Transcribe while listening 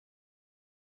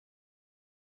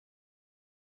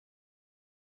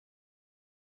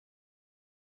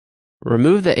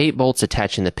Remove the 8 bolts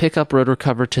attaching the pickup rotor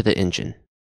cover to the engine.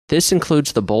 This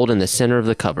includes the bolt in the center of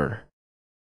the cover.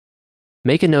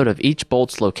 Make a note of each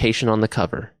bolt's location on the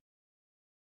cover.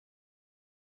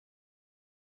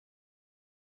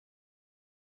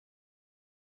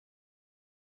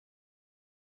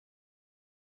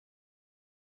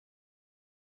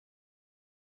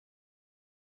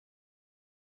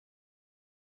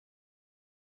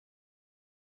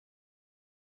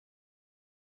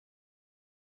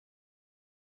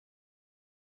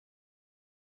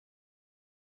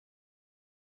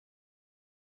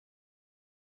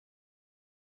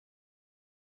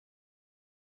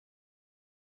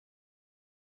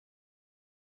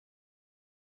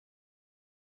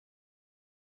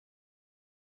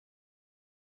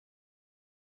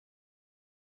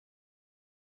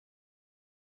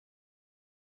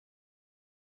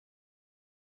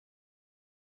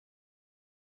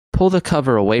 Pull the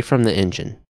cover away from the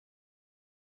engine.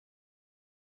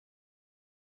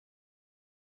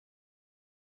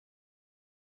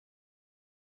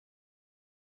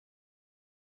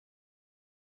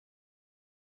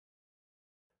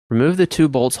 Remove the 2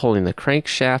 bolts holding the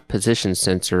crankshaft position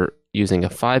sensor using a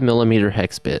 5mm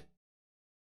hex bit.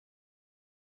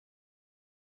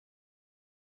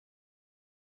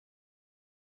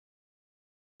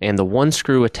 And the 1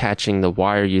 screw attaching the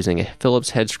wire using a Phillips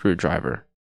head screwdriver.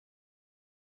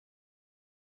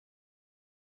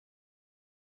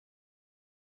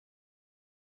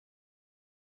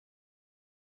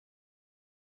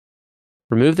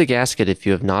 Remove the gasket if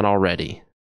you have not already.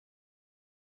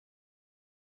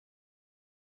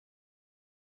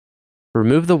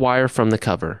 Remove the wire from the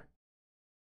cover.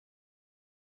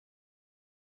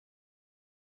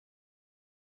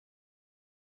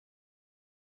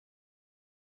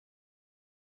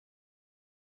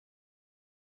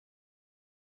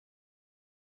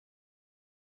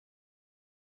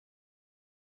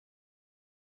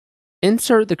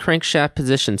 Insert the crankshaft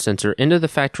position sensor into the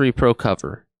Facotry Pro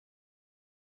cover.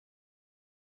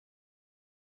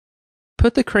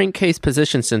 Put the crankcase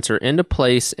position sensor into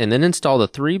place and then install the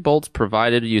 3 bolts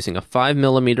provided using a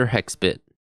 5mm hex bit.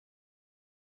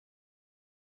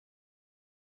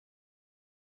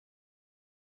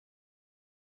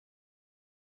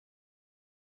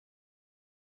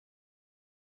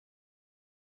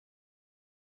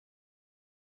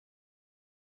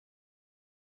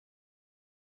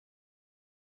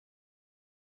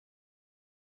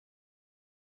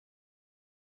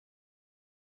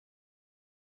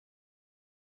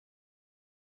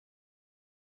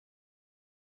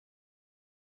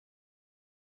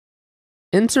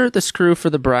 Insert the screw for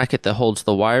the bracket that holds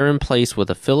the wire in place with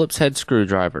a Phillips head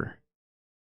screwdriver.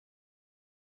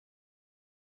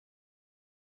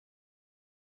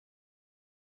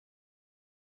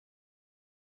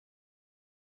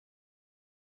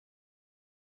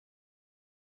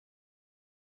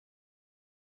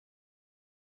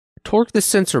 Torque the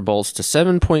sensor bolts to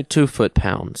 7.2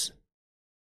 foot-pounds.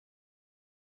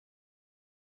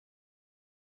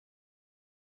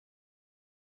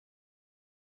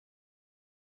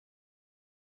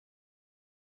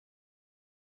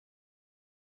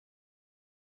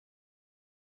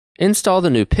 Install the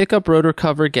new pickup rotor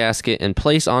cover gasket and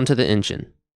place onto the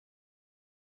engine.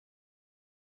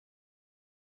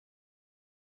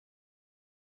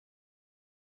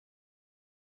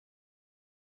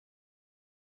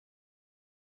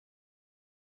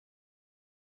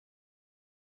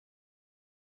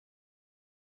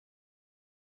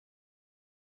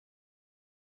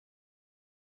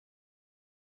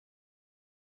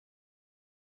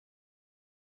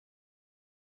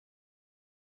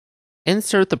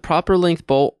 Insert the proper length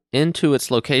bolt into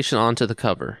its location onto the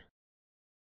cover.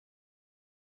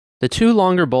 The 2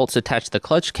 longer bolts attach the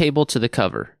clutch cable to the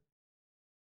cover.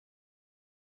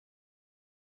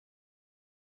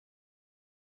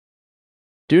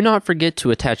 Do not forget to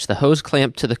attach the hose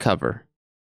clamp to the cover.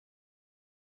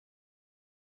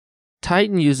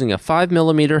 Tighten using a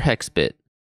 5mm hex bit.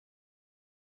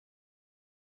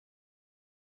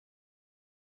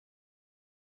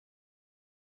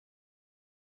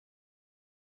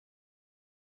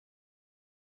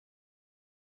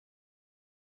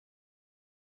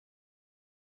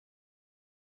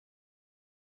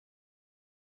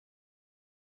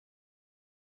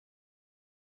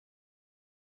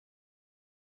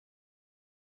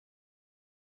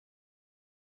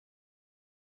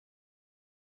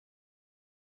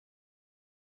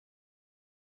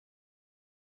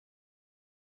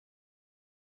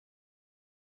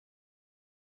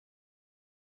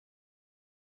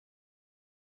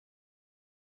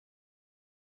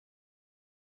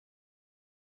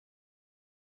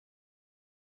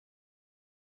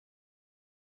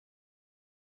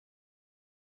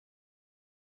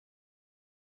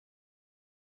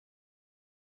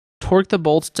 Torque the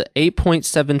bolts to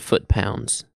 8.7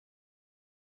 foot-pounds.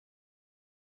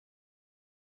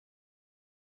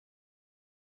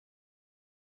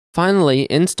 Finally,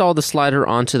 install the slider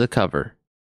onto the cover.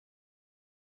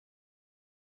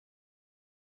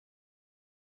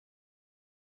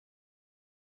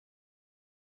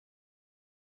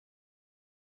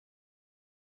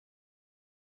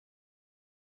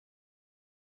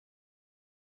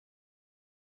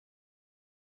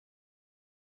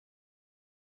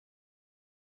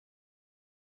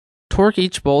 Torque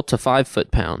each bolt to 5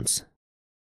 foot-pounds.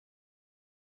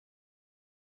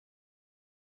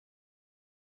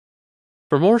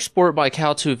 For more Sport by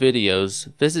Cal 2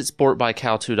 videos, visit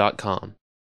sportbycal2.com.